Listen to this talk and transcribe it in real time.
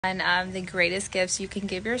And the greatest gifts you can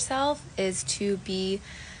give yourself is to be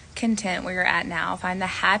content where you're at now. Find the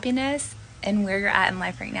happiness in where you're at in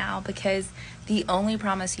life right now, because the only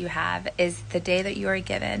promise you have is the day that you are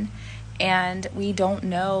given. And we don't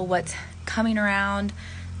know what's coming around,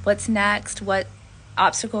 what's next, what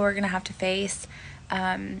obstacle we're going to have to face.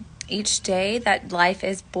 Each day that life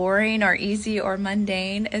is boring or easy or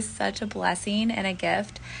mundane is such a blessing and a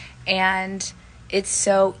gift. And it's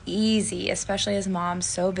so easy, especially as moms,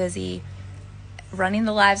 so busy running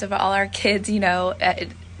the lives of all our kids,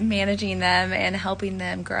 managing them and helping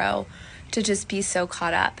them grow, to just be so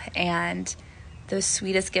caught up. And the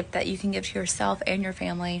sweetest gift that you can give to yourself and your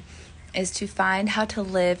family is to find how to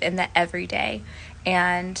live in the everyday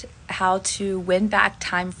and how to win back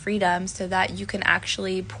time freedom so that you can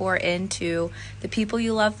actually pour into the people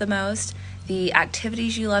you love the most, the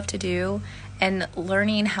activities you love to do, and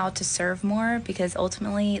learning how to serve more, because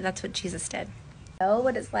ultimately that's what Jesus did. I know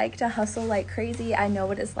what it's like to hustle like crazy. I know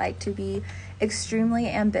what it's like to be extremely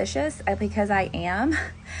ambitious, because I am.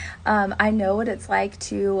 I know what it's like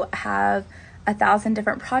to have 1,000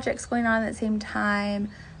 different projects going on at the same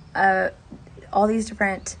time, all these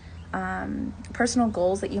different personal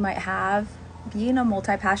goals that you might have. Being a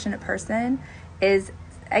multi-passionate person is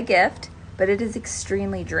a gift, but it is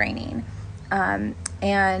extremely draining.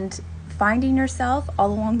 And finding yourself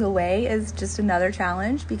all along the way is just another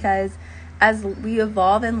challenge, because as we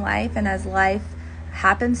evolve in life and as life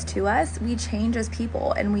happens to us, we change as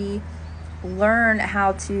people and we learn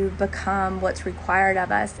how to become what's required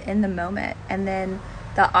of us in the moment. And then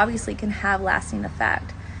that obviously can have lasting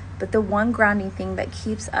effect. But the one grounding thing that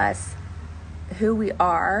keeps us who we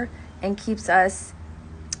are and keeps us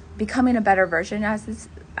becoming a better version,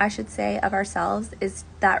 I should say, of ourselves, is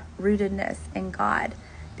that rootedness in God,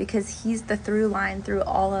 because He's the through line through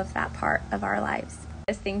all of that part of our lives.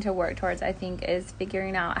 This thing to work towards, I think, is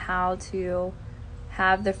figuring out how to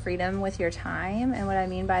have the freedom with your time. And what I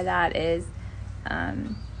mean by that is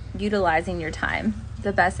utilizing your time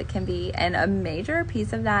the best it can be. And a major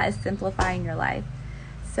piece of that is simplifying your life.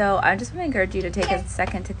 So I just want to encourage you to take a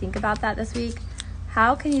second to think about that this week.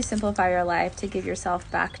 How can you simplify your life to give yourself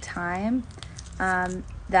back time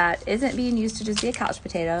that isn't being used to just be a couch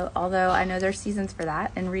potato, although I know there's seasons for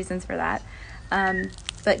that and reasons for that.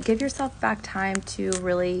 But give yourself back time to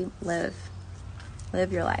really live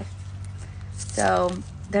your life. So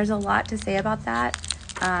there's a lot to say about that.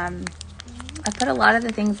 I put a lot of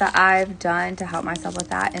the things that I've done to help myself with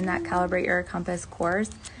that in that Calibrate Your Compass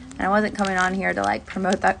course. And I wasn't coming on here to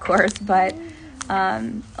promote that course, but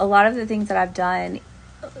a lot of the things that I've done,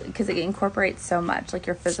 because it incorporates so much, like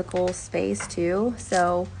your physical space too.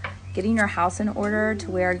 So getting your house in order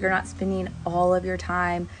to where you're not spending all of your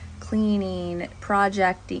time cleaning,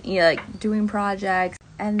 projecting, doing projects.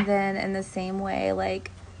 And then in the same way,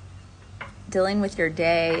 dealing with your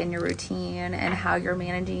day and your routine and how you're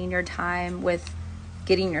managing your time with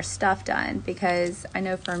getting your stuff done. Because I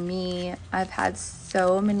know for me, I've had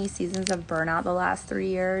so many seasons of burnout the last 3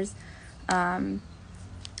 years,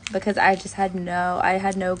 because I just had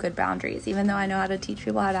no good boundaries. Even though I know how to teach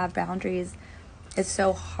people how to have boundaries, it's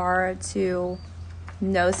so hard to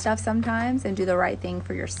know stuff sometimes and do the right thing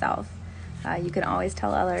for yourself. You can always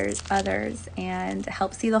tell others and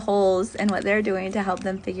help see the holes in what they're doing to help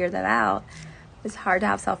them figure that out. It's hard to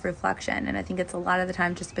have self-reflection, and I think it's a lot of the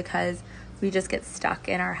time just because we just get stuck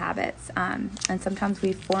in our habits, and sometimes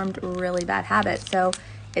we've formed really bad habits. So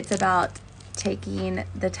it's about taking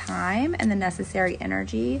the time and the necessary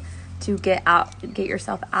energy to get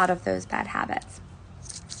yourself out of those bad habits.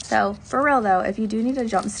 So for real though, if you do need a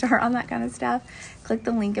jump start on that kind of stuff, click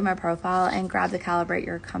the link in my profile and grab the Calibrate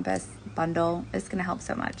Your Compass bundle. It's going to help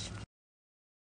so much.